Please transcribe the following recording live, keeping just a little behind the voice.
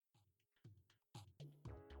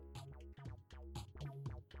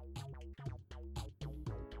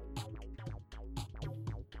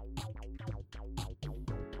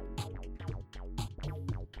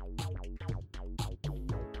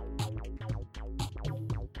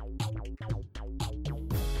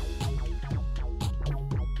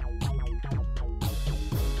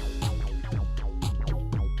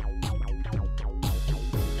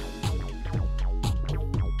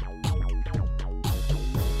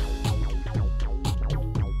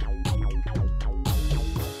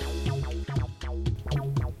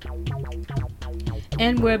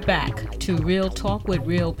And we're back to Real Talk with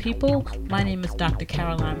Real People. My name is Dr.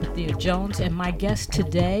 Caroline Bethea Jones, and my guest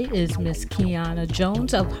today is Miss Keyana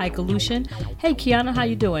Jones of Hikeolution. Hey, Keyana, how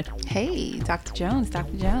you doing? Hey, Dr. Jones.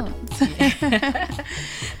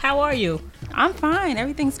 How are you? I'm fine.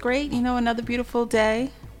 Everything's great. You know, another beautiful day.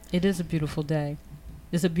 It is a beautiful day.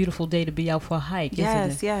 It's a beautiful day to be out for a hike,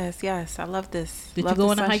 isn't it? Yes. I love this. Did you go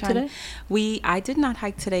on a hike today? I did not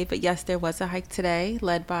hike today, but yes, there was a hike today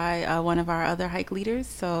led by one of our other hike leaders.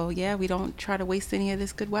 So yeah, we don't try to waste any of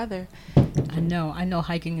this good weather. I know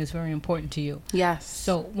hiking is very important to you. Yes.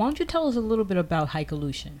 So why don't you tell us a little bit about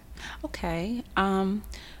Hikeolution? Okay.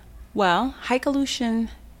 Well, Hikeolution,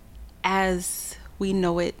 as we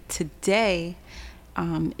know it today,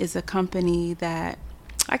 is a company that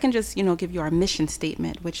I can just, give you our mission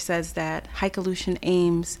statement, which says that Hikeolution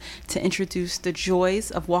aims to introduce the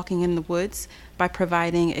joys of walking in the woods by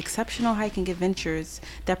providing exceptional hiking adventures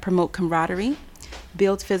that promote camaraderie,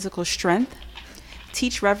 build physical strength,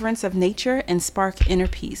 teach reverence of nature, and spark inner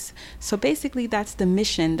peace. So basically, that's the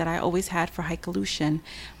mission that I always had for Hikeolution.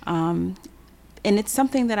 And it's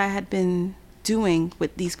something that I had been doing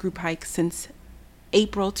with these group hikes since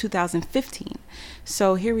April 2015.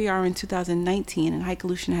 So here we are in 2019, and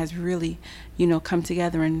Hikeolution has really, come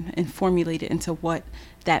together and formulated into what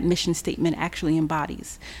that mission statement actually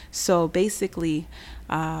embodies. So basically,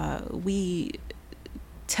 we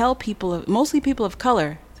tell mostly people of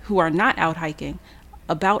color who are not out hiking,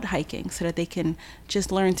 about hiking so that they can just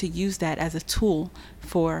learn to use that as a tool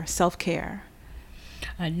for self-care.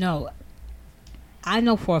 I know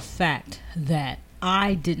for a fact that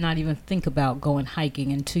I did not even think about going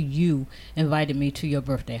hiking until you invited me to your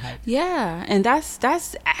birthday hike. Yeah, and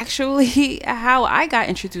that's actually how I got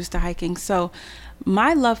introduced to hiking. So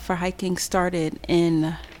my love for hiking started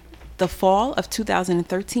in the fall of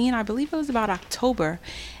 2013. I believe it was about October.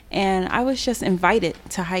 And I was just invited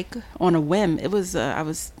to hike on a whim. It was I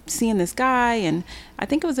was seeing this guy, and I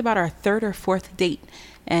think it was about our third or fourth date.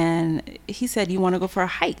 And he said, "You want to go for a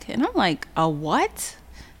hike?" And I'm like, "A what?"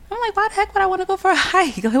 I'm like, why the heck would I want to go for a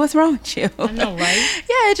hike? Like, what's wrong with you? I know, right?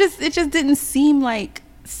 Yeah, it just didn't seem like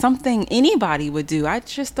something anybody would do. I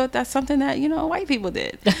just thought that's something that, white people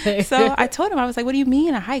did. So I told him, I was like, what do you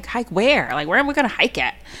mean a hike? Hike where? Like, where am we going to hike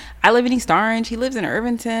at? I live in East Orange. He lives in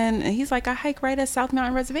Irvington. And he's like, I hike right at South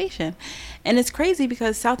Mountain Reservation. And it's crazy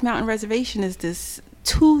because South Mountain Reservation is this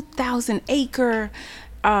 2,000 acre,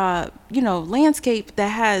 landscape that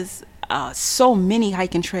has so many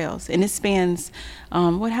hiking trails, and it spans how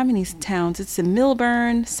many towns? It's in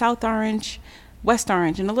Milburn, South Orange, West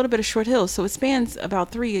Orange, and a little bit of Short Hills. So it spans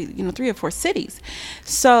about three or four cities.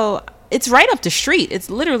 So it's right up the street. It's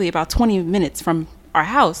literally about 20 minutes from our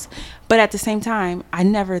house. But at the same time, I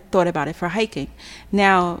never thought about it for hiking.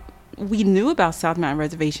 Now, we knew about South Mountain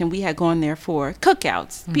Reservation. We had gone there for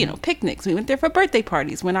cookouts, picnics. We went there for birthday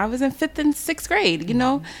parties. When I was in 5th and 6th grade,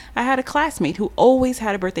 I had a classmate who always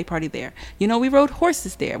had a birthday party there. We rode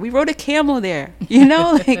horses there. We rode a camel there.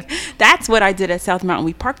 That's what I did at South Mountain.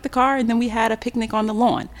 We parked the car, and then we had a picnic on the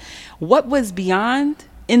lawn. What was beyond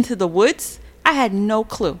into the woods, I had no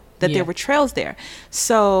clue that there were trails there.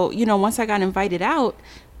 So, once I got invited out,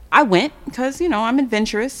 I went because, I'm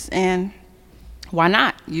adventurous, and why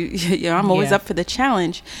not? I'm always up for the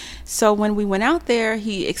challenge. So when we went out there,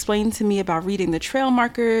 he explained to me about reading the trail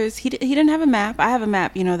markers. He didn't have a map. I have a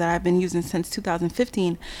map, that I've been using since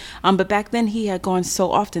 2015. But back then he had gone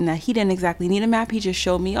so often that he didn't exactly need a map. He just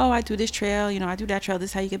showed me, I do this trail, I do that trail. This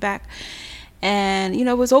is how you get back. And,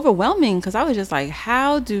 it was overwhelming because I was just like,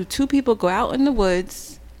 how do two people go out in the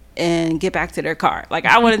woods and get back to their car? Like,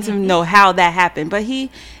 I wanted to know how that happened. But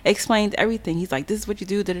he explained everything. He's like, this is what you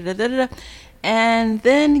do, da-da-da-da-da. And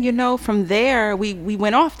then, from there, we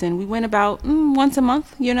went often. We went about once a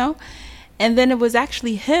month, And then it was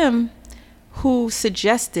actually him who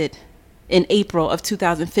suggested in April of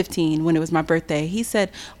 2015, when it was my birthday, he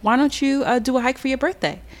said, why don't you do a hike for your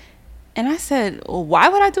birthday? And I said, well, why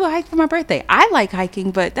would I do a hike for my birthday? I like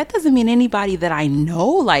hiking, but that doesn't mean anybody that I know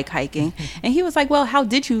like hiking. And he was like, well, how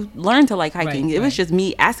did you learn to like hiking? It was just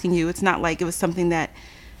me asking you. It's not like it was something that,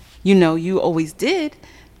 you always did.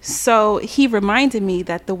 So he reminded me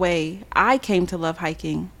that the way I came to love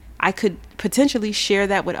hiking, I could potentially share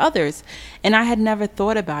that with others. And I had never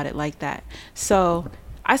thought about it like that. So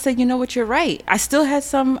I said, you know what, you're right. I still had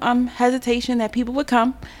some hesitation that people would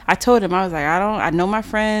come. I told him, I was like, I know my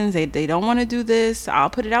friends. They don't want to do this. I'll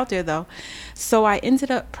put it out there, though. So I ended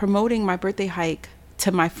up promoting my birthday hike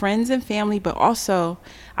to my friends and family, but also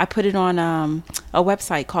I put it on a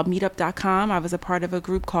website called meetup.com. I was a part of a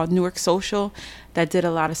group called Newark Social that did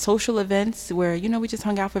a lot of social events where, we just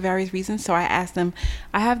hung out for various reasons. So I asked them,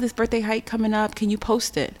 I have this birthday hike coming up. Can you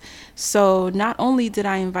post it? So not only did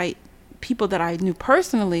I invite people that I knew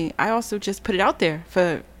personally, I also just put it out there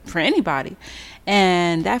for anybody.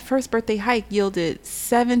 And that first birthday hike yielded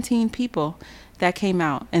 17 people that came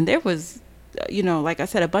out. And there was, like I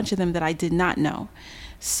said, a bunch of them that I did not know.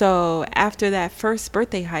 So after that first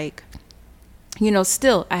birthday hike,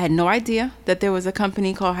 still, I had no idea that there was a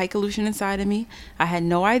company called Hikeolution inside of me. I had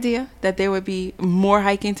no idea that there would be more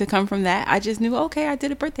hiking to come from that. I just knew, okay, I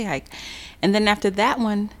did a birthday hike. And then after that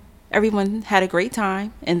one, everyone had a great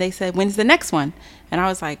time. And they said, when's the next one? And I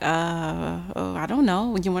was like, I don't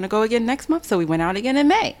know. You want to go again next month? So we went out again in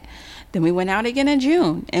May. Then we went out again in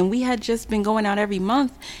June. And we had just been going out every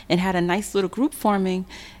month and had a nice little group forming.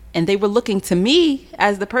 And they were looking to me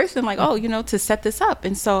as the person like, to set this up.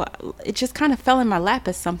 And so it just kind of fell in my lap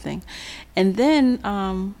as something. And then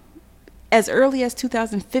as early as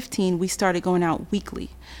 2015, we started going out weekly.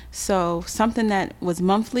 So something that was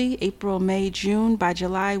monthly, April, May, June, by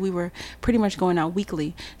July, we were pretty much going out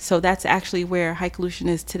weekly. So that's actually where Hikeolution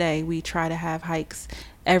is today. We try to have hikes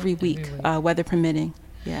every week. Weather permitting.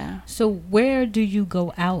 Yeah. So where do you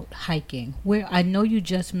go out hiking? Where I know you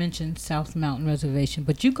just mentioned South Mountain Reservation,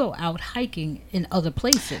 but you go out hiking in other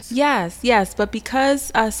places. Yes. But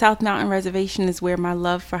because South Mountain Reservation is where my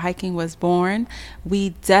love for hiking was born, we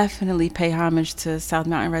definitely pay homage to South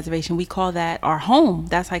Mountain Reservation. We call that our home.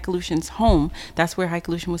 That's Hikeolution's home. That's where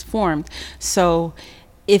Hikeolution was formed. So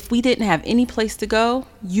if we didn't have any place to go,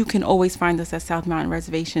 you can always find us at South Mountain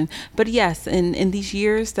Reservation. But yes, in these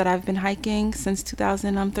years that I've been hiking since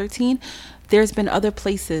 2013, there's been other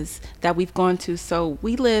places that we've gone to. So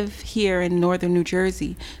we live here in northern New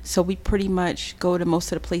Jersey, so we pretty much go to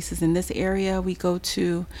most of the places in this area. We go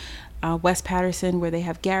to West Patterson, where they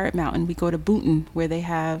have Garrett Mountain. We go to Boonton, where they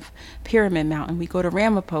have Pyramid Mountain. We go to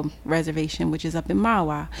Ramapo Reservation, which is up in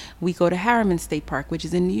Mawa. We go to Harriman State Park, which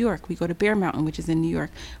is in New York. We go to Bear Mountain, which is in New York.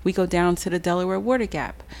 We go down to the Delaware Water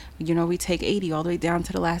Gap. We take 80 all the way down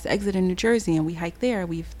to the last exit in New Jersey, and we hike there.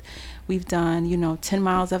 We've done 10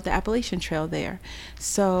 miles of the Appalachian Trail there.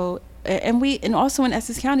 So and also in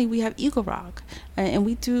Essex County we have Eagle Rock, and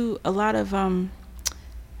we do a lot of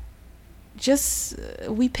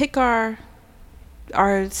we pick our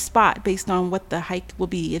spot based on what the hike will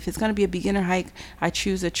be. If it's going to be a beginner hike, I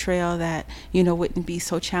choose a trail that wouldn't be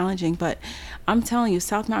so challenging. But I'm telling you,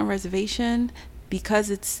 South Mountain Reservation, because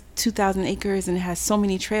it's 2,000 acres and it has so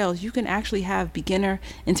many trails, you can actually have beginner,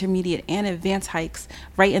 intermediate, and advanced hikes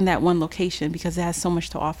right in that one location because it has so much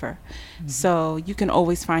to offer. Mm-hmm. So you can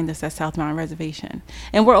always find us at South Mountain Reservation,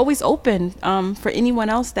 and we're always open for anyone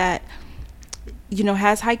else that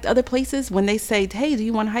has hiked other places. When they say, hey, do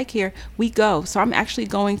you want to hike here? We go. So I'm actually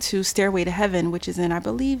going to Stairway to Heaven, which is in, I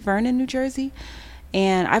believe, Vernon, New Jersey.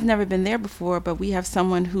 And I've never been there before, but we have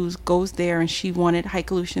someone who goes there and she wanted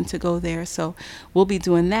Hikeolution to go there. So we'll be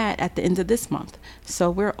doing that at the end of this month.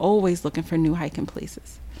 So we're always looking for new hiking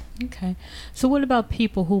places. Okay. So what about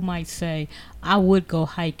people who might say, I would go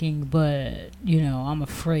hiking, but, I'm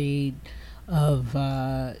afraid of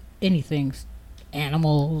anything,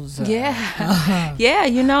 animals. Yeah.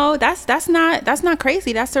 That's not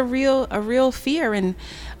crazy. That's a real fear. And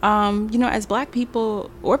as Black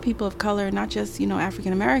people or people of color, not just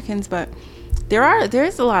African Americans, but there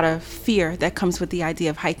is a lot of fear that comes with the idea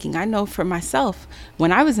of hiking. I know for myself,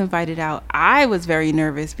 when I was invited out, I was very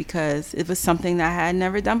nervous because it was something that I had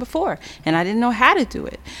never done before and I didn't know how to do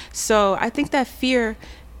it. So I think that fear,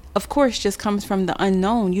 of course, just comes from the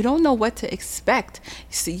unknown. You don't know what to expect.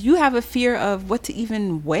 So you have a fear of what to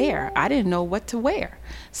even wear. I didn't know what to wear.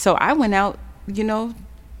 So I went out,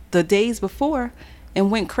 the days before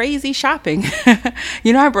and went crazy shopping.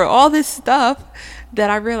 I brought all this stuff that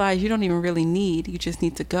I realized you don't even really need. You just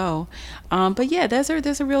need to go. But yeah, there's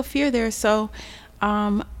a real fear there. So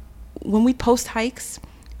when we post hikes,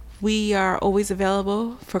 we are always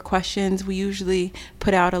available for questions. We usually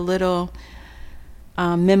put out a little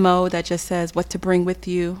memo that just says what to bring with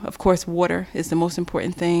you. Of course, water is the most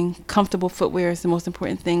important thing. Comfortable footwear is the most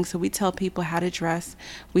important thing. So we tell people how to dress.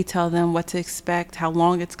 We tell them what to expect, how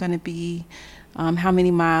long it's going to be, how many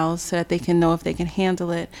miles, so that they can know if they can handle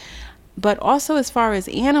it. But also, as far as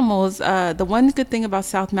animals, the one good thing about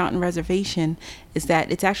South Mountain Reservation is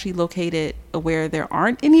that it's actually located where there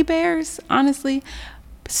aren't any bears, honestly.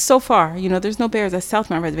 So far, there's no bears at South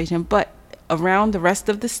Mountain Reservation, but around the rest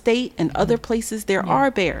of the state and other places, there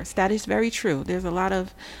are bears. That is very true. There's a lot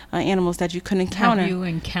of animals that you could encounter. Have you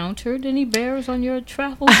encountered any bears on your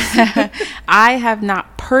travels? I have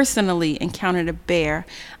not personally encountered a bear.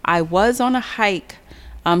 I was on a hike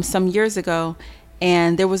some years ago,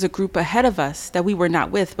 and there was a group ahead of us that we were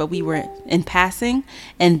not with, but we were in passing,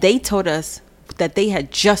 and they told us that they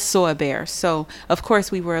had just saw a bear. So of course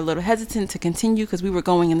we were a little hesitant to continue because we were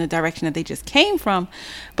going in the direction that they just came from.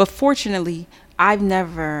 But fortunately, I've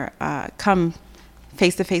never come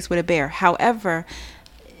face to face with a bear. However,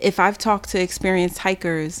 if I've talked to experienced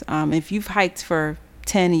hikers, if you've hiked for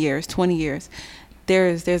 10 years, 20 years,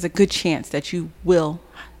 there's a good chance that you will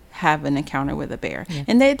have an encounter with a bear.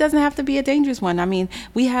 And it doesn't have to be a dangerous one. I mean,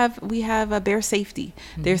 we have a bear safety.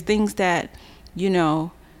 There's things that, you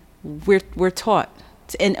know, we're taught,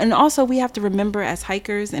 and also we have to remember as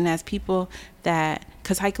hikers and as people that,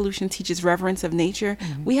 because Hikeolution teaches reverence of nature,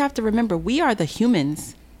 we have to remember we are the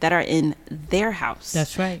humans that are in their house.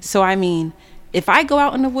 That's right. So I mean, if I go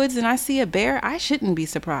out in the woods and I see a bear, I shouldn't be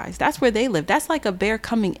surprised. That's where they live. That's like a bear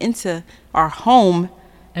coming into our home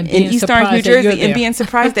in East Orange, New Jersey, and being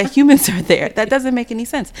surprised that humans are there. That doesn't make any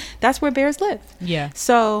sense. That's where bears live. Yeah.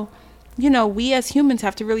 So, you know, we as humans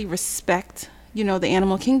have to really respect, you know, the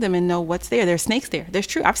animal kingdom and know what's there. There's snakes there. There's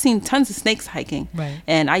true. I've seen tons of snakes hiking. Right.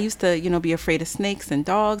 And I used to, you know, be afraid of snakes and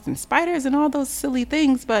dogs and spiders and all those silly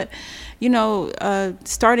things. But, you know,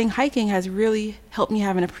 starting hiking has really helped me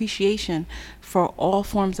have an appreciation for all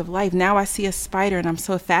forms of life. Now I see a spider and I'm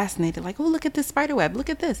so fascinated, like, oh, look at this spider web, look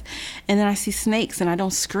at this. And then I see snakes and I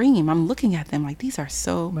don't scream. I'm looking at them like, these are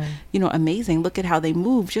so, you know, amazing. Look at how they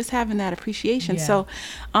move, just having that appreciation. Yeah. So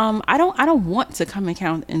I don't want to come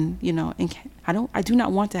encounter and, you know, I do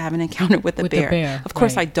not want to have an encounter with a bear. Of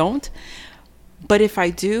course I don't. But if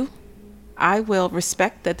I do, I will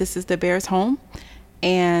respect that this is the bear's home.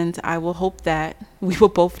 And I will hope that we will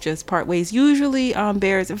both just part ways. Usually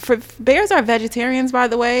bears are vegetarians, by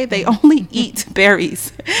the way. They only eat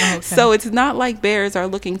berries. Okay. So it's not like bears are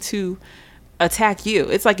looking to attack you.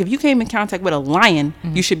 It's like if you came in contact with a lion,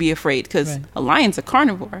 you should be afraid, because a lion's a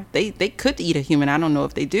carnivore. They could eat a human. I don't know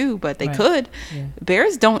if they do, but they could. Yeah.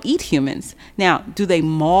 Bears don't eat humans. Now, do they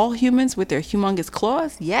maul humans with their humongous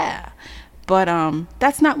claws? Yeah. But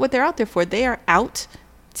that's not what they're out there for. They are out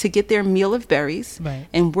to get their meal of berries,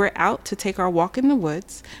 and we're out to take our walk in the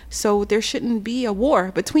woods. So there shouldn't be a war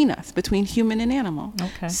between us, between human and animal.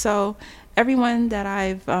 Okay. So everyone that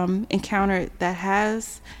I've encountered that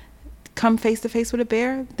has come face to face with a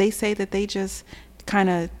bear, they say that they just kind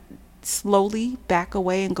of slowly back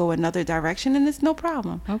away and go another direction, and it's no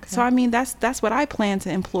problem. Okay. So I mean, that's what I plan to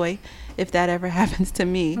employ if that ever happens to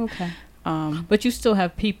me. Okay. But you still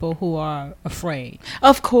have people who are afraid.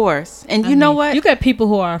 Of course. And you know what? You got people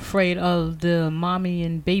who are afraid of the mommy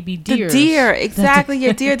and baby deer. The deer, exactly.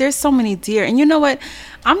 Your deer. There's so many deer. And you know what?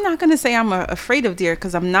 I'm not going to say I'm afraid of deer,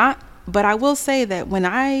 because I'm not. But I will say that when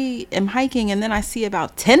I am hiking and then I see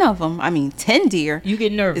about 10 of them, 10 deer. You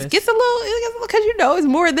get nervous. It gets a little, because you know it's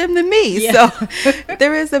more of them than me. Yeah. So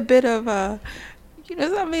there is a bit of,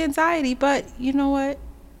 some anxiety. But you know what?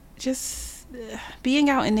 Just being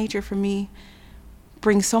out in nature for me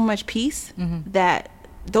brings so much peace that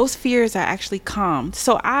those fears are actually calmed.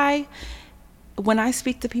 So when I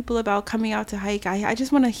speak to people about coming out to hike, I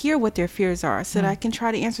just want to hear what their fears are, so that I can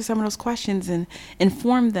try to answer some of those questions and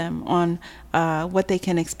inform them on what they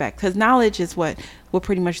can expect. Because knowledge is what will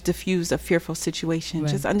pretty much diffuse a fearful situation,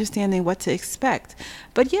 just understanding what to expect.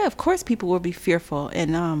 But yeah, of course people will be fearful,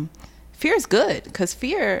 and fear is good, because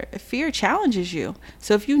fear challenges you.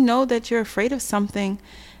 So if you know that you're afraid of something,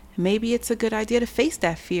 maybe it's a good idea to face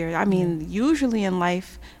that fear. I mean, usually in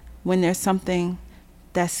life, when there's something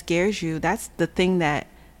that scares you, that's the thing that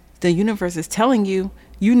the universe is telling you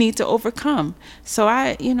need to overcome. So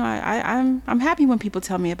I'm happy when people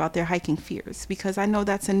tell me about their hiking fears, because I know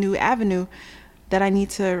that's a new avenue that I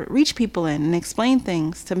need to reach people in and explain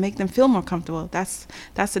things to make them feel more comfortable. That's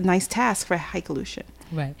a nice task for Hikeolution.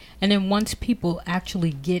 Right. And then once people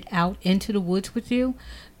actually get out into the woods with you,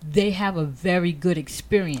 they have a very good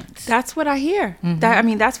experience. That's what I hear.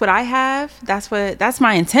 That's what I have. That's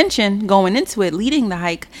my intention going into it, leading the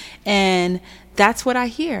hike. And that's what I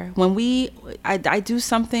hear. When I do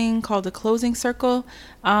something called a closing circle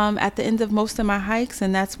at the end of most of my hikes.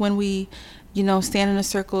 And that's when we, stand in a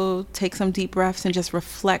circle, take some deep breaths, and just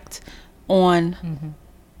reflect on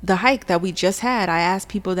the hike that we just had. I asked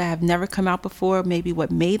people that have never come out before, maybe what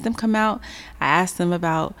made them come out. I asked them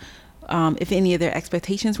about if any of their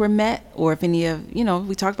expectations were met, or if any of,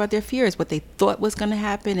 we talked about their fears, what they thought was going to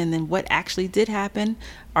happen, and then what actually did happen.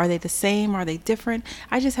 Are they the same? Are they different?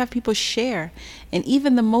 I just have people share. And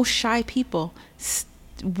even the most shy people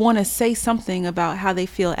want to say something about how they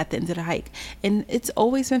feel at the end of the hike. And it's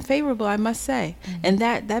always been favorable, I must say. And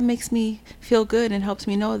that makes me feel good and helps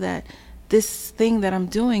me know that this thing that I'm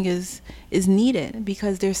doing is needed,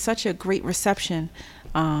 because there's such a great reception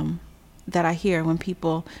that I hear when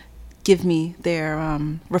people give me their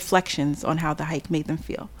reflections on how the hike made them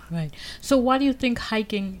feel. Right. So why do you think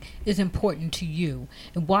hiking is important to you?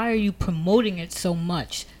 And why are you promoting it so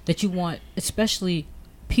much that you want, especially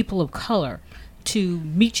people of color, to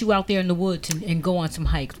meet you out there in the woods and go on some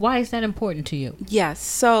hikes? Why is that important to you? Yes.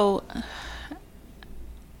 So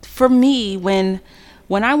for me, when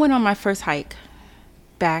I went on my first hike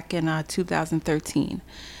back in 2013,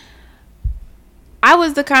 I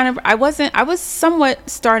was somewhat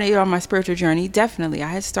started on my spiritual journey. Definitely. I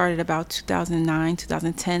had started about 2009,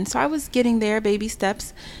 2010. So I was getting there, baby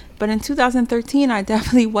steps. But in 2013, I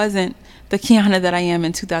definitely wasn't the Keyana that I am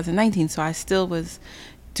in 2019. So I still was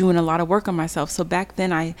doing a lot of work on myself. So back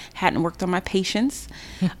then I hadn't worked on my patience.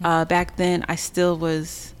 Back then I still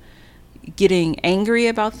was getting angry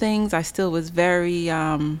about things. I still was very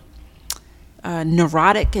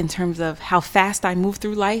neurotic in terms of how fast I moved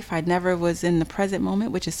through life. I never was in the present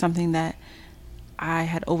moment, which is something that I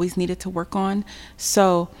had always needed to work on.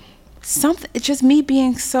 So it's just me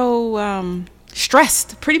being so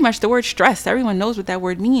stressed. Pretty much the word stressed, everyone knows what that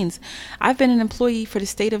word means. I've been an employee for the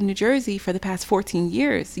state of New Jersey for the past 14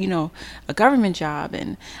 years, a government job,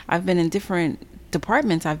 and I've been in different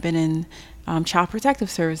departments. I've been in Child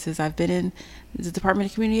Protective Services. I've been in the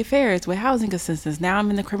Department of Community Affairs with housing assistance. Now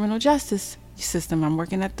I'm in the criminal justice system. I'm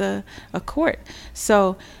working at a court.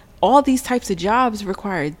 So all these types of jobs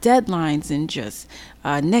require deadlines and just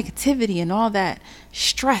negativity and all that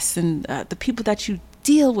stress, and the people that you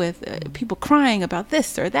deal with, people crying about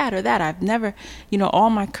this or that or that. I've never, all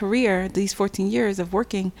my career, these 14 years of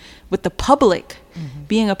working with the public,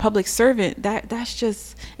 being a public servant, that's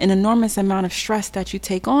just an enormous amount of stress that you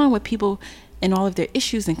take on with people and all of their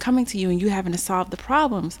issues, and coming to you and you having to solve the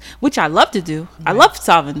problems, which I love to do. Right. I love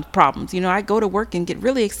solving problems. I go to work and get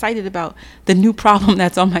really excited about the new problem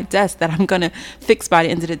that's on my desk that I'm going to fix by the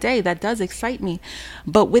end of the day. That does excite me.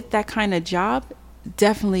 But with that kind of job,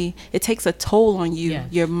 definitely it takes a toll on you.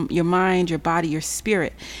 Yes. Your mind, your body, your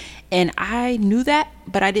spirit. And I knew that,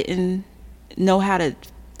 but I didn't know how to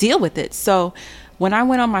deal with it. So when I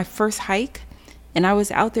went on my first hike and I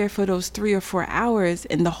was out there for those 3 or 4 hours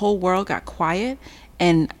and the whole world got quiet,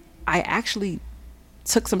 and I actually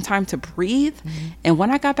took some time to breathe. And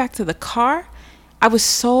when I got back to the car, I was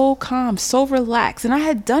so calm, so relaxed. And I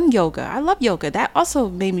had done yoga. I love yoga. That also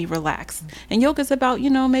made me relax. And yoga's about,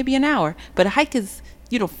 maybe an hour. But a hike is,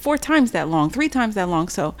 4 times that long, 3 times that long.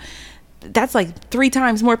 So that's like 3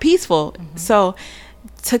 times more peaceful. So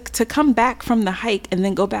to come back from the hike and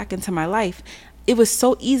then go back into my life, it was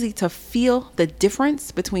so easy to feel the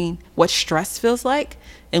difference between what stress feels like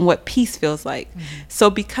and what peace feels like. So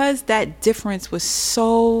because that difference was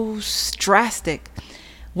so drastic,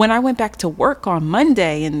 when I went back to work on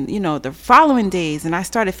Monday and, the following days, and I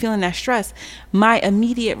started feeling that stress, my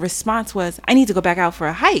immediate response was, I need to go back out for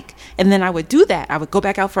a hike. And then I would do that. I would go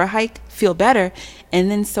back out for a hike, feel better. And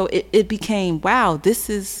then so it became, wow,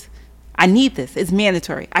 I need this. It's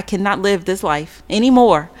mandatory. I cannot live this life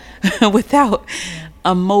anymore without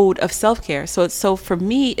a mode of self-care. So for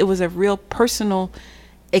me, it was a real personal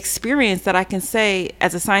experience that I can say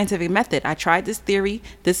as a scientific method. I tried this theory,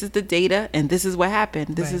 this is the data, and this is what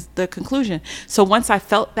happened. This is the conclusion. So once I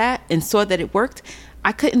felt that and saw that it worked,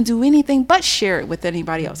 I couldn't do anything but share it with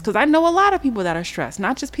anybody else. Because I know a lot of people that are stressed,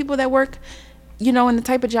 not just people that work, in the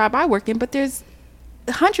type of job I work in, but there's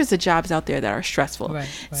hundreds of jobs out there that are stressful. Right.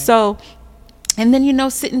 So, and then,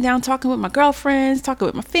 sitting down, talking with my girlfriends, talking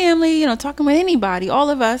with my family, talking with anybody, all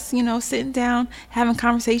of us, sitting down, having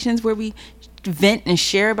conversations where we vent and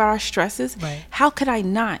share about our stresses. Right. How could I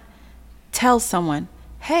not tell someone,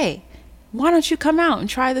 hey, why don't you come out and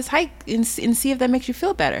try this hike and see if that makes you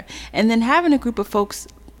feel better? And then having a group of folks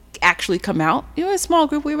actually come out, a small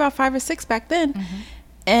group, we were about 5 or 6 back then.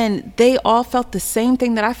 And they all felt the same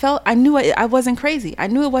thing that I felt. I knew I wasn't crazy. I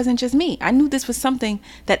knew it wasn't just me. I knew this was something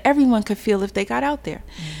that everyone could feel if they got out there.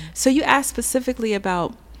 So you asked specifically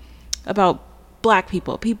about Black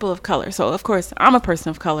people, people of color. So of course I'm a person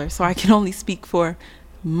of color, so I can only speak for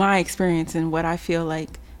my experience and what I feel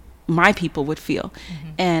like my people would feel.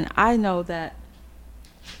 And I know that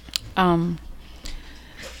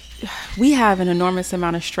we have an enormous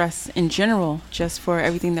amount of stress in general, just for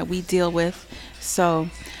everything that we deal with. So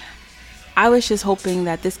I was just hoping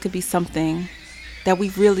that this could be something that we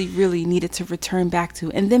really, really needed to return back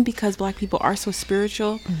to. And then because Black people are so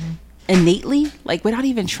spiritual, innately, like without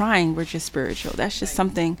even trying, we're just spiritual. That's just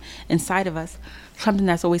something inside of us, something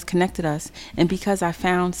that's always connected us. And because I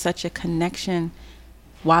found such a connection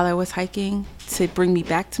while I was hiking to bring me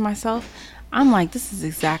back to myself, I'm like, this is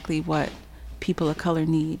exactly what people of color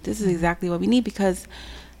need. This is exactly what we need, because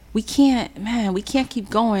we can't keep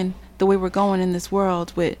going the way we're going in this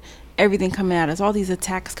world with everything coming at us, all these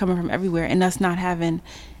attacks coming from everywhere, and us not having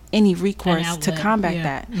any recourse to combat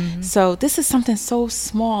that. So this is something so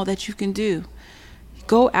small that you can do.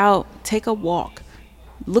 Go out, take a walk,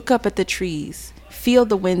 look up at the trees, feel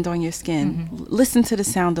the wind on your skin, listen to the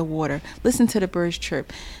sound of water, listen to the birds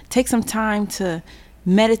chirp, take some time to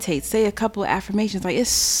meditate, say a couple of affirmations. Like,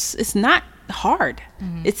 it's not hard.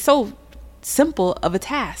 It's so simple of a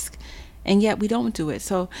task, and yet we don't do it.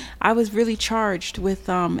 So I was really charged with,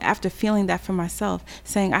 after feeling that for myself,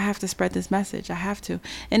 saying I have to spread this message. I have to.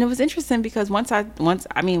 And it was interesting because when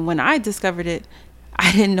I discovered it,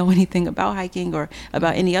 I didn't know anything about hiking or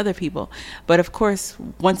about any other people. But of course,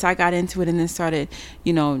 once I got into it and then started,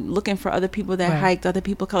 looking for other people that hiked, other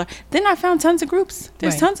people of color, then I found tons of groups.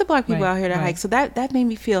 There's tons of Black people out here that hike. So that made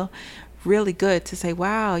me feel really good to say,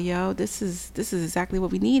 wow, this is exactly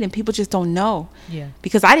what we need. And people just don't know. Yeah.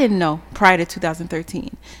 Because I didn't know prior to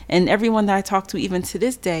 2013. And everyone that I talk to, even to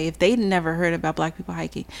this day, if they never heard about Black people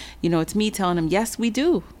hiking, it's me telling them, yes, we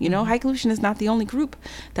do. Hikeolution is not the only group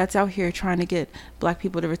that's out here trying to get Black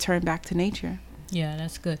people to return back to nature. Yeah,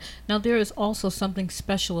 that's good. Now, there is also something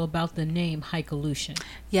special about the name Hikeolution.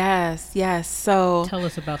 Yes. So tell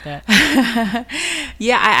us about that.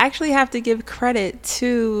 Yeah, I actually have to give credit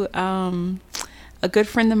to a good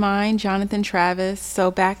friend of mine, Jonathan Travis.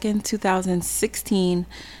 So back in 2016,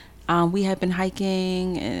 we had been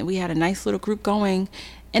hiking and we had a nice little group going.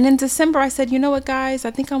 And in December, I said, you know what, guys,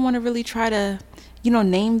 I think I want to really try to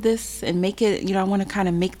name this and make it, I want to kind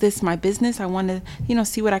of make this my business. I want to,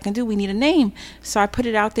 see what I can do. We need a name. So I put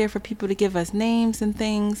it out there for people to give us names and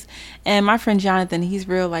things. And my friend Jonathan, he's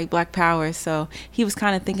real like Black Power. So he was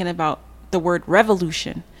kind of thinking about the word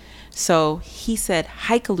revolution. So he said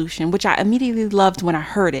Hikeolution, which I immediately loved when I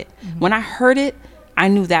heard it. When I heard it, I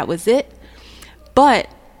knew that was it. But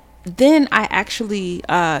then I actually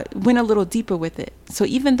went a little deeper with it. So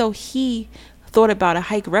even though he thought about a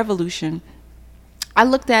hike revolution, I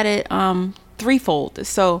looked at it threefold.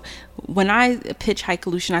 So when I pitch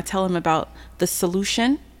Hikeolution, I tell them about the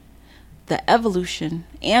solution, the evolution,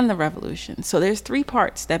 and the revolution. So there's three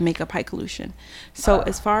parts that make up Hikeolution. So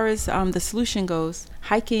as far as the solution goes,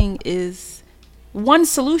 hiking is one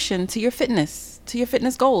solution to your fitness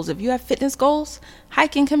goals. If you have fitness goals,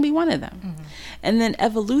 hiking can be one of them. And then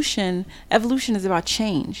evolution is about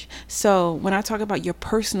change. So when I talk about your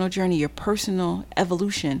personal journey, your personal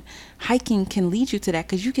evolution, hiking can lead you to that,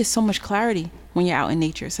 because you get so much clarity when you're out in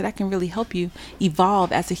nature. So that can really help you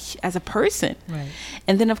evolve as a person. Right.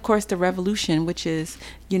 And then of course the revolution, which is,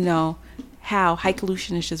 how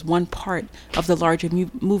Hikeolution is just one part of the larger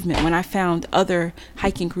movement. When I found other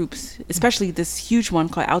hiking groups, especially this huge one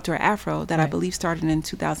called Outdoor Afro that I believe started in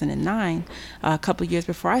 2009, a couple of years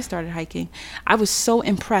before I started hiking, I was so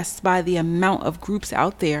impressed by the amount of groups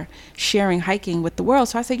out there sharing hiking with the world.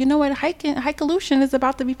 So I said, you know what, Hikeolution is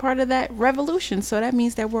about to be part of that revolution. So that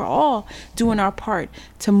means that we're all doing our part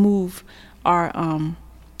to move our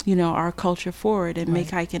our culture forward and make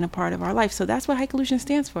hiking a part of our life. So that's what Hikeolution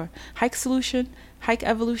stands for. Hike solution, hike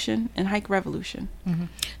evolution, and hike revolution.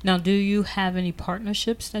 Now, do you have any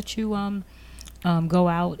partnerships that you go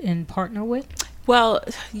out and partner with? Well,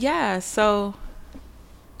 yeah. So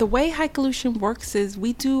the way Hikeolution works is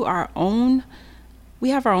we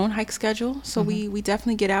have our own hike schedule. So we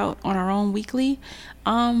definitely get out on our own weekly.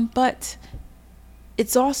 But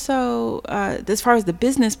it's also, as far as the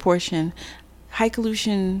business portion,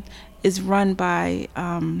 Hikeolution is run by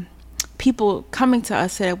people coming to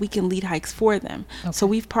us so that we can lead hikes for them. Okay. So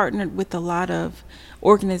we've partnered with a lot of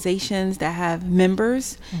organizations that have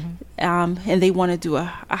members, and they want to do a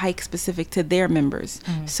hike specific to their members.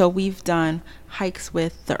 So we've done hikes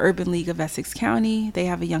with the Urban League of Essex County. They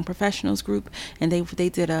have a young professionals group, and they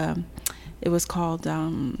did it was called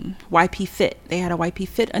YP Fit. They had a YP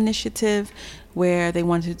Fit initiative where they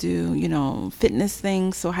wanted to do, fitness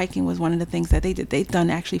things. So hiking was one of the things that they did. They've done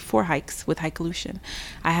actually 4 hikes with Hikeolution.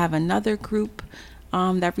 I have another group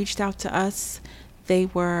that reached out to us. They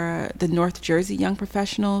were the North Jersey Young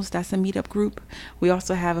Professionals. That's a meetup group. We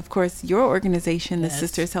also have, of course, your organization, the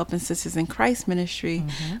Sisters Helping Sisters in Christ Ministry,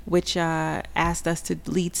 which asked us to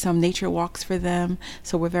lead some nature walks for them.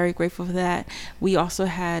 So we're very grateful for that. We also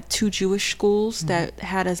had 2 Jewish schools that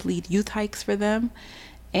had us lead youth hikes for them.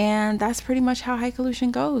 And that's pretty much how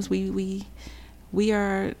Hikeolution goes. We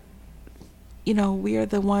are, we are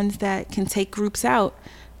the ones that can take groups out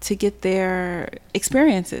to get their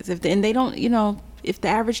experiences. And they don't, if the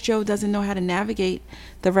average Joe doesn't know how to navigate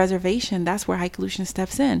the reservation, that's where Hikeolution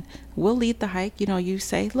steps in. We'll lead the hike. You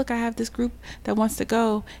say, look, I have this group that wants to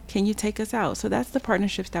go. Can you take us out? So that's the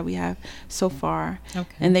partnerships that we have so far.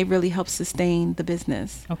 Okay. And they really help sustain the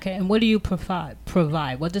business. Okay. And what do you provide?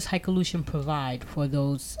 What does Hikeolution provide for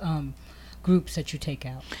those groups that you take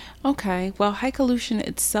out? Okay. Well, Hikeolution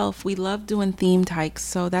itself, we love doing themed hikes.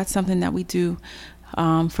 So that's something that we do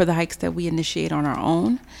for the hikes that we initiate on our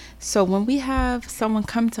own. So when we have someone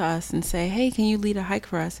come to us and say, hey, can you lead a hike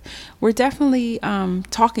for us? We're definitely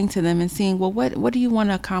talking to them and seeing, well, what do you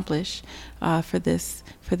want to accomplish for this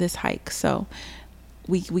hike? So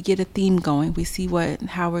we get a theme going. We see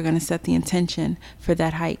how we're going to set the intention for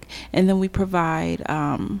that hike. And then we provide,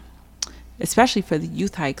 especially for the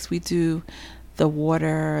youth hikes, we do the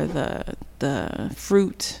water, the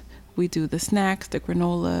fruit. We do the snacks, the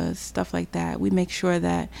granolas, stuff like that. We make sure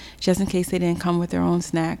that just in case they didn't come with their own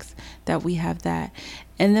snacks, that we have that.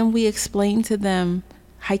 And then we explain to them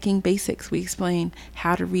hiking basics. We explain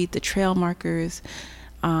how to read the trail markers.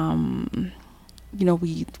 We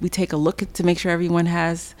take a look to make sure everyone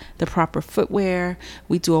has the proper footwear.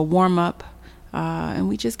 We do a warm up, and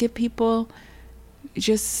we just give people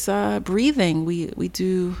just breathing. We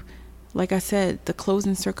do, like I said, the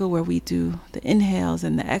closing circle where we do the inhales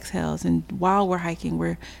and the exhales. And while we're hiking,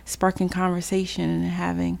 we're sparking conversation and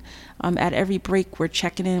having, at every break, we're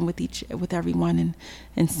checking in with everyone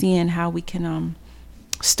and seeing how we can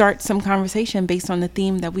start some conversation based on the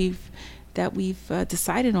theme that we've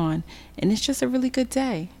decided on. And it's just a really good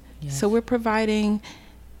day. Yes. So we're providing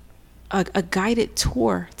a guided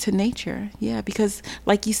tour to nature. Yeah, because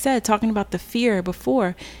like you said, talking about the fear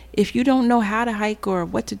before, if you don't know how to hike or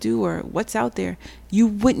what to do or what's out there, you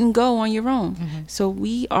wouldn't go on your own. Mm-hmm. So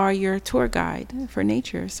we are your tour guide for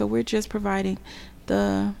nature. So we're just providing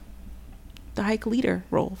the hike leader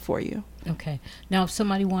role for you. Okay. Now, if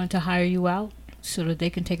somebody wanted to hire you out so that they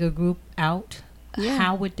can take a group out,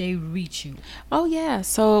 how would they reach you? Oh, yeah.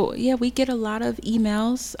 So, we get a lot of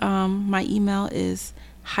emails. My email is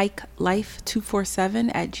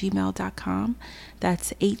hikelife247@gmail.com.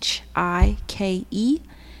 That's HIKELIFE.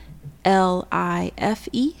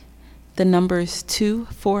 The number's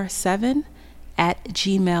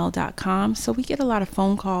 247@gmail.com. So we get a lot of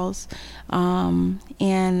phone calls and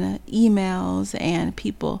emails, and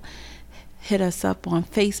people hit us up on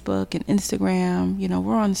Facebook and Instagram.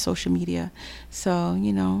 We're on social media. So,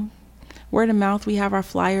 word of mouth. We have our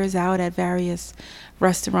flyers out at various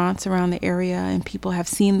restaurants around the area, and people have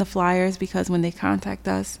seen the flyers because when they contact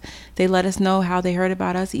us, they let us know how they heard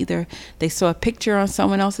about us. Either they saw a picture on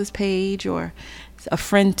someone else's page, or a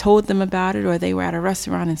friend told them about it, or they were at a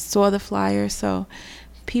restaurant and saw the flyer. So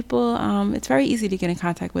people, it's very easy to get in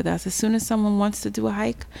contact with us. As soon as someone wants to do a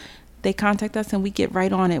hike, they contact us and we get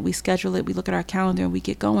right on it. We schedule it. We look at our calendar and we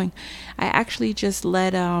get going. I actually just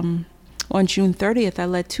led, on June 30th, I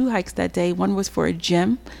led 2 hikes that day. One was for a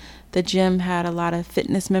gym. The gym had a lot of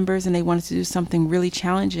fitness members and they wanted to do something really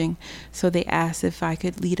challenging. So they asked if I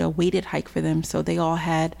could lead a weighted hike for them. So they all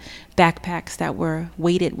had backpacks that were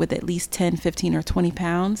weighted with at least 10, 15, or 20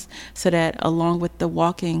 pounds, so that along with the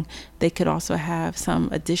walking, they could also have some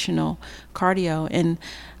additional cardio. And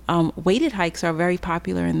weighted hikes are very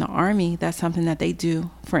popular in the Army. That's something that they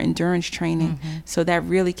do for endurance training. Mm-hmm. So that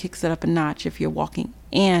really kicks it up a notch if you're walking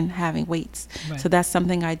and having weights. Right. So that's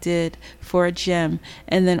something I did for a gym.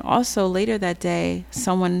 And then also later that day,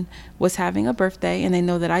 someone was having a birthday, and they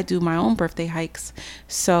know that I do my own birthday hikes.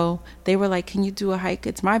 So they were like, can you do a hike?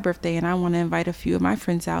 It's my birthday and I want to invite a few of my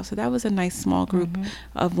friends out. So that was a nice small group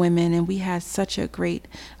mm-hmm. of women, and we had such a great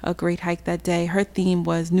hike that day. Her theme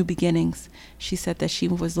was new beginnings. She said that she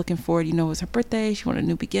was looking forward, it was her birthday, she wanted a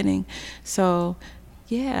new beginning. So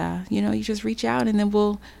yeah, you just reach out and then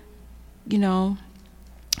we'll,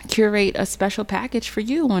 curate a special package for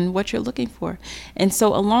you on what you're looking for. And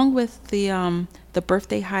so along with the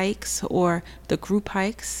birthday hikes or the group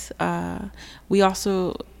hikes, we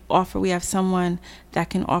also we have someone that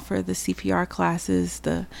can offer the CPR classes,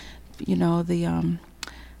 the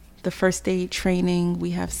first aid training.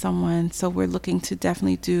 We have someone, so we're looking to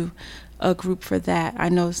definitely do a group for that. I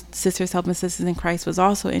know Sisters Helping Sisters in Christ was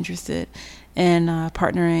also interested in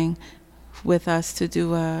partnering with us to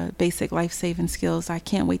do basic life-saving skills. I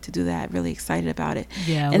can't wait to do that. Really excited about it.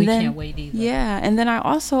 Yeah, and we can't wait either. Yeah, and then I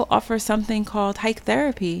also offer something called hike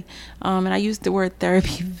therapy, and I use the word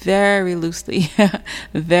therapy very loosely,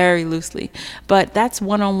 very loosely, but that's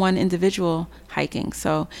one-on-one individual hiking.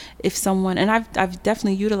 So if someone, and I've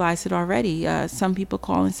definitely utilized it already. Some people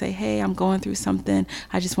call and say, hey, I'm going through something.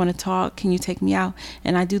 I just want to talk. Can you take me out?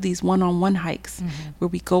 And I do these one-on-one hikes where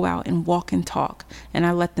we go out and walk and talk, and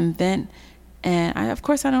I let them vent. And of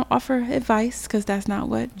course, I don't offer advice because that's not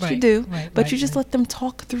what you do. But you just let them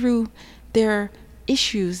talk through their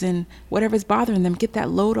issues and whatever's bothering them, get that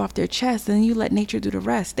load off their chest, and then you let nature do the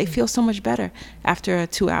rest. They feel so much better after a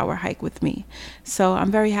 2-hour hike with me. So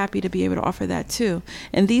I'm very happy to be able to offer that too.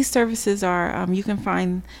 And these services are, you can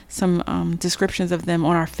find some descriptions of them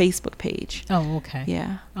on our Facebook page. Oh, okay.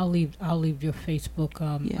 Yeah. I'll leave your Facebook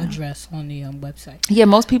address on the website. Yeah,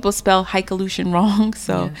 most people spell Hikeolution wrong,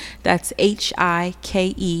 so that's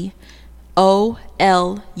Hikeolution.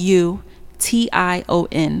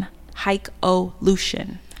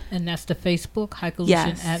 Hikeolution. And that's the Facebook,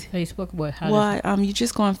 Hikeolution at Facebook? You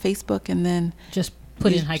just go on Facebook and then just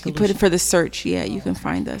put in Hikeolution. You put it for the search. Yeah, you can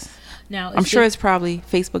find us. Now, I'm sure it's probably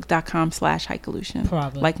facebook.com/Hikeolution.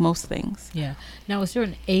 Probably. Like most things. Yeah. Now, is there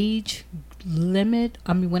an age limit?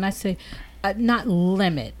 I mean, when I say, not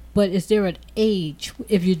limit, but is there an age,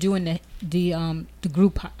 if you're doing the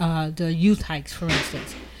group, the youth hikes, for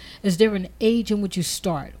instance, is there an age in which you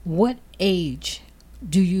start? What age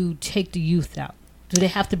do you take the youth out? Do they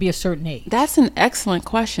have to be a certain age? That's an excellent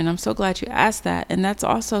question. I'm so glad you asked that. And that's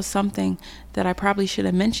also something that I probably should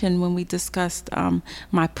have mentioned when we discussed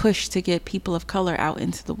my push to get people of color out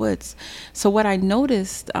into the woods. So what I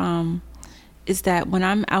noticed is that when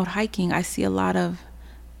I'm out hiking, I see a lot of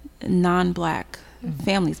non-black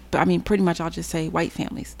families. I mean, pretty much I'll just say white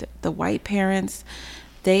families. The white parents,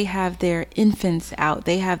 they have their infants out.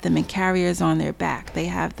 They have them in carriers on their back. They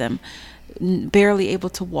have them barely able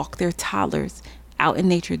to walk their toddlers out in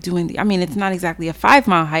nature doing it's not exactly a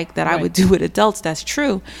 5-mile hike that I would do with adults, that's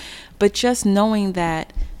true, but just knowing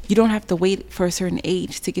that you don't have to wait for a certain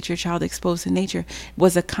age to get your child exposed to nature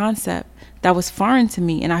was a concept that was foreign to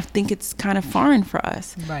me, and I think it's kind of foreign for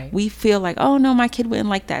us. We feel like, oh no, my kid wouldn't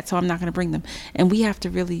like that, so I'm not going to bring them, and we have to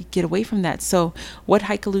really get away from that. So what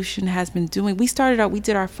Hikeolution has been doing, we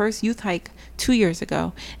did our first youth hike 2 years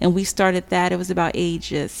ago, and we started that, it was about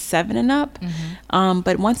ages 7 and up,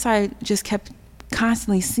 but once I just kept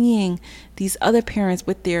constantly seeing these other parents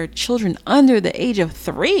with their children under the age of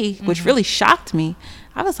 3, which really shocked me,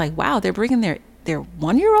 I was like, wow, they're bringing their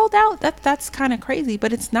 1-year-old out? That's kind of crazy,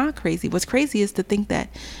 but it's not crazy. What's crazy is to think that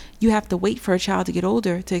you have to wait for a child to get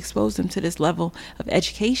older to expose them to this level of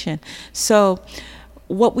education. So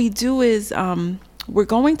what we do is we're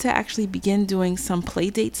going to actually begin doing some play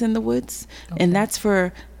dates in the woods, and that's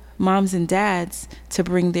for moms and dads to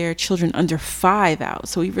bring their children under 5 out.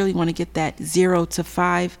 So we really want to get that 0 to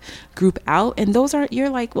 5 group out. And those aren't,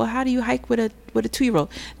 you're like, well, how do you hike with a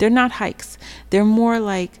 2-year-old? They're not hikes. They're more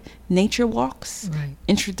like nature walks,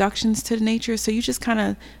 introductions to the nature. So you just kind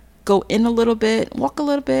of go in a little bit, walk a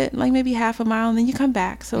little bit, like maybe half a mile, and then you come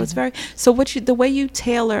back. So it's the way you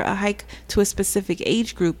tailor a hike to a specific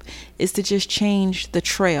age group is to just change the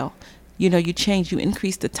trail. You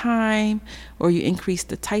increase the time, or you increase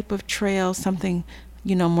the type of trail, something,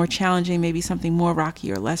 more challenging, maybe something more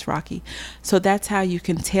rocky or less rocky. So that's how you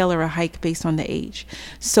can tailor a hike based on the age.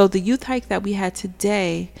 So the youth hike that we had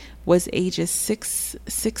today was ages 6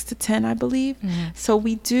 to 10, I believe. So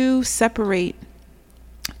we do separate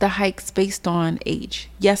the hikes based on age.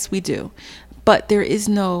 Yes, we do. But there is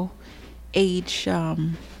no age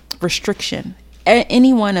restriction.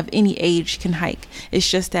 Anyone of any age can hike. It's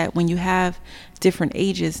just that when you have different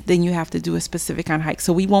ages, then you have to do a specific kind of hike.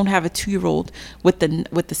 So we won't have a 2-year-old with the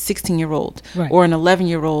 16-year-old, or an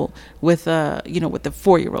 11-year-old with a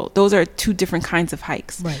 4-year-old. Those are 2 different kinds of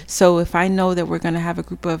hikes. So if I know that we're going to have a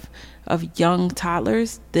group of young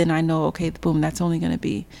toddlers, then I know, okay, boom, that's only going to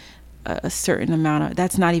be a certain amount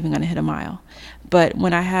that's not even going to hit a mile. But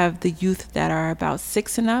when I have the youth that are about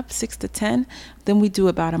 6 and up, 6 to 10, then we do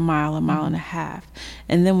about a mile and a half.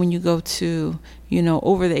 And then when you go to,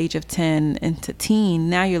 over the age of 10 and to teen,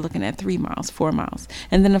 now you're looking at 3 miles, 4 miles.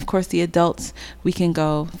 And then of course the adults, we can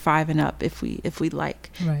go 5 and up if we like.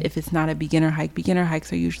 If it's not a beginner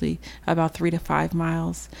hikes are usually about 3 to 5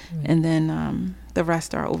 miles. And then the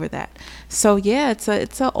rest are over that. So yeah, it's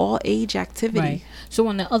a all age activity. So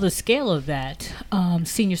on the other scale of that,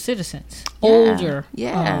 senior citizens, older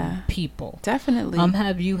people, definitely.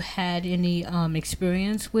 Have you had any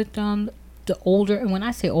experience with the older, and when I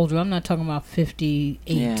say older, I'm not talking about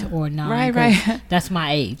 58 or 9. Right. That's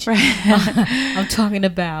my age. Right. I'm talking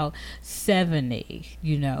about 70,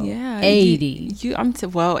 80.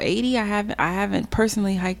 Well, 80, I haven't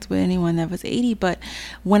personally hiked with anyone that was 80, but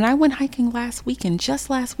when I went hiking just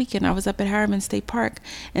last weekend, I was up at Harriman State Park,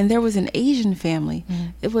 and there was an Asian family. Mm-hmm.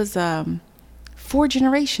 It was 4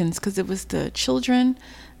 generations, because it was the children,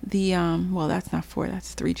 well, that's not 4,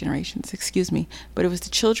 that's 3 generations, excuse me, but it was the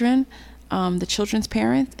children, the children's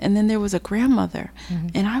parents, and then there was a grandmother. Mm-hmm.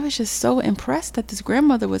 And I was just so impressed that this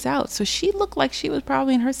grandmother was out. So she looked like she was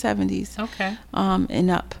probably in her 70s. Okay. And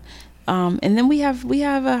up. And then we have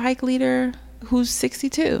a hike leader who's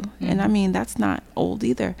 62. Mm-hmm. And I mean, that's not old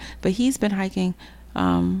either, but he's been hiking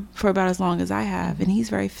for about as long as I have, mm-hmm. and he's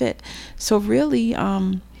very fit. So really,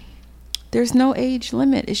 there's no age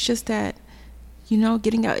limit. It's just that,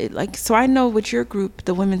 getting out, so I know with your group,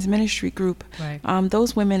 the women's ministry group, right.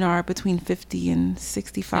 Those women are between 50 and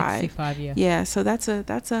 65. 65, yeah. Yeah, so that's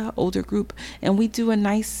a older group, and we do a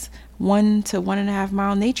nice 1 to 1.5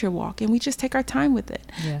 mile nature walk, and we just take our time with it.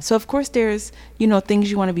 Yeah. So of course there's,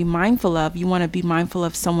 things you want to be mindful of. You want to be mindful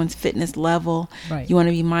of someone's fitness level. Right. You want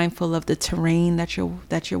to be mindful of the terrain that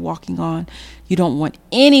you're walking on. You don't want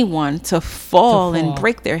anyone to fall and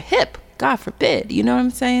break their hip. God forbid. You know what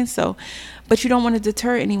I'm saying? So, but you don't want to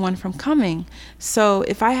deter anyone from coming. So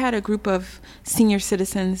if I had a group of senior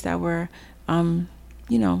citizens that were,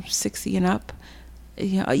 60 and up,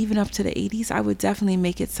 even up to the 80s, I would definitely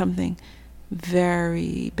make it something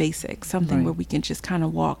very basic, something right. where we can just kind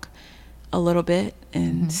of walk a little bit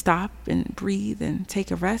and mm-hmm. stop and breathe and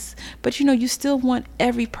take a rest. But you still want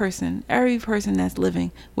every person that's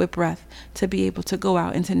living with breath to be able to go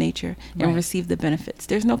out into nature and right. receive the benefits.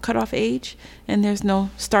 There's no cutoff age and there's no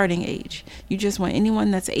starting age. You just want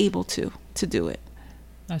anyone that's able to do it.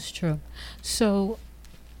 That's true. So,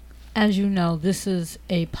 as you know, this is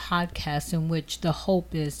a podcast in which the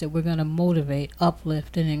hope is that we're going to motivate,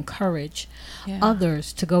 uplift, and encourage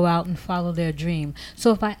others to go out and follow their dream.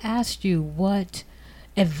 So if I asked you what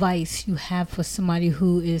advice you have for somebody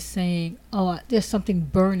who is saying, there's something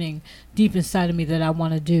burning deep inside of me that I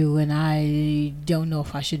want to do, and I don't know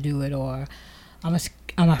if I should do it, or I'm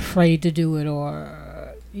afraid to do it,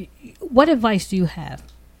 or what advice do you have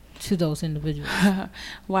to those individuals?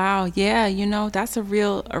 Wow, yeah, that's a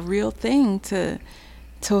real thing, to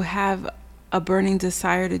have a burning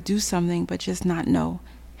desire to do something but just not know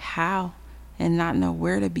how and not know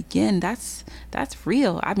where to begin. That's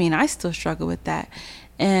real. I mean, I still struggle with that.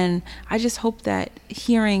 And I just hope that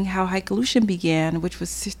hearing how Hikeolution began, which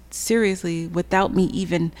was seriously without me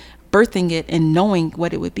even birthing it and knowing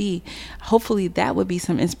what it would be, hopefully that would be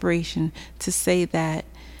some inspiration to say that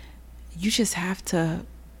you just have to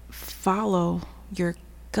follow your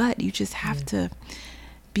gut. You just have to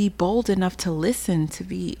be bold enough to listen, to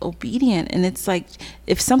be obedient. And it's like,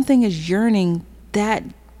 if something is yearning that,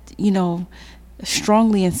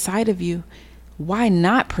 strongly inside of you, why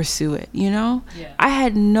not pursue it? I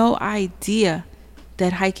had no idea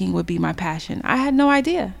that hiking would be my passion. I had no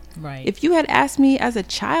idea. Right. If you had asked me as a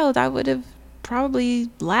child, I would have probably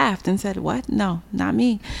laughed and said, what? No, not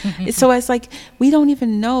me. So it's like, we don't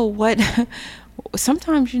even know what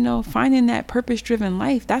sometimes, finding that purpose-driven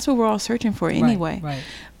life, that's what we're all searching for anyway. Right.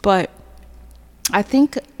 But I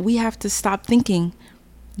think we have to stop thinking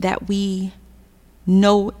that we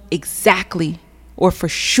know exactly or for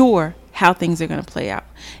sure how things are going to play out.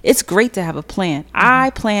 It's great to have a plan. Mm-hmm. I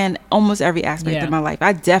plan almost every aspect of my life.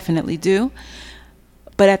 I definitely do.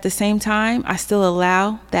 But at the same time, I still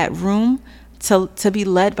allow that room to be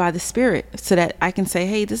led by the Spirit, so that I can say,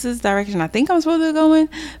 hey, this is the direction I think I'm supposed to go in,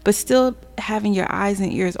 but still having your eyes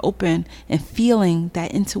and ears open and feeling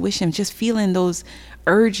that intuition, just feeling those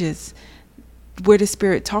urges where the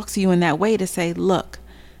Spirit talks to you in that way to say, look,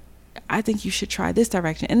 I think you should try this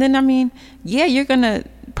direction. And then, you're going to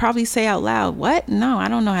probably say out loud, what? No, I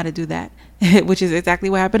don't know how to do that. Which is exactly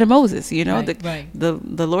what happened to Moses.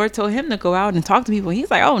 The Lord told him to go out and talk to people. He's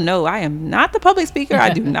like, oh no, I am not the public speaker. I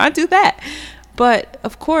do not do that. But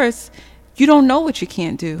of course, you don't know what you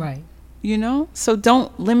can't do. Right. So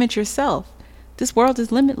don't limit yourself. This world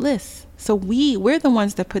is limitless. So we're the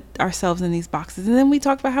ones that put ourselves in these boxes. And then we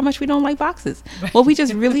talk about how much we don't like boxes. Right. Well, we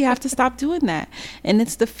just really have to stop doing that. And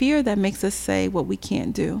it's the fear that makes us say what we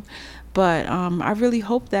can't do. But I really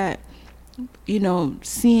hope that,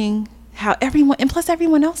 seeing how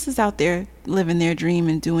everyone else is out there living their dream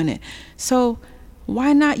and doing it. So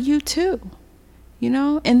why not you too?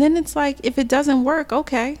 And then it's like, if it doesn't work,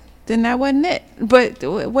 okay, then that wasn't it. But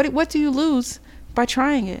what do you lose by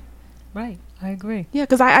trying it? Right. I agree. Yeah,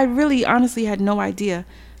 because I really honestly had no idea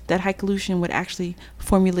that Hikeolution would actually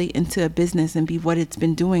formulate into a business and be what it's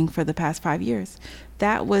been doing for the past 5 years.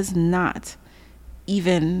 That was not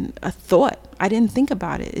even a thought. I didn't think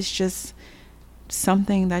about it. It's just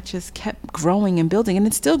something that just kept growing and building, and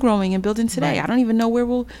it's still growing and building today. Right. I don't even know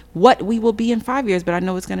what we will be in 5 years, but I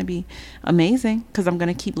know it's going to be amazing because I'm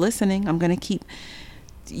going to keep listening. I'm going to keep,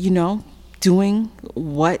 doing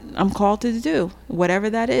what I'm called to do, whatever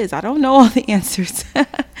that is. I don't know all the answers,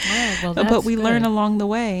 but we learn along the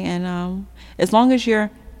way. And as long as you're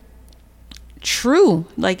true,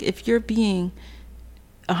 like if you're being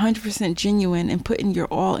 100% genuine and putting your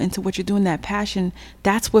all into what you're doing, that passion,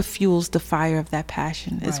 that's what fuels the fire of that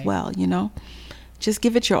passion as well. Just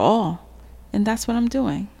give it your all, and that's what I'm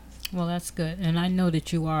doing. Well, that's good. And I know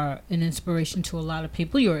that you are an inspiration to a lot of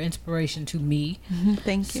people. You're an inspiration to me.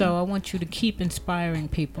 Thank you. So I want you to keep inspiring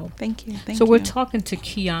people. Thank you. So we're talking to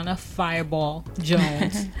Keyana Fireball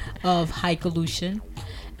Jones of Hikeolution.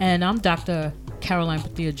 And I'm Dr. Caroline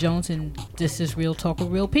Bethea Jones, and this is Real Talk with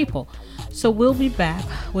Real People. So we'll be back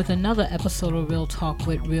with another episode of Real Talk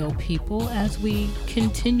with Real People as we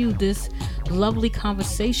continue this lovely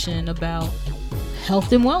conversation about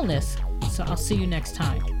health and wellness. So I'll see you next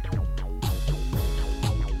time.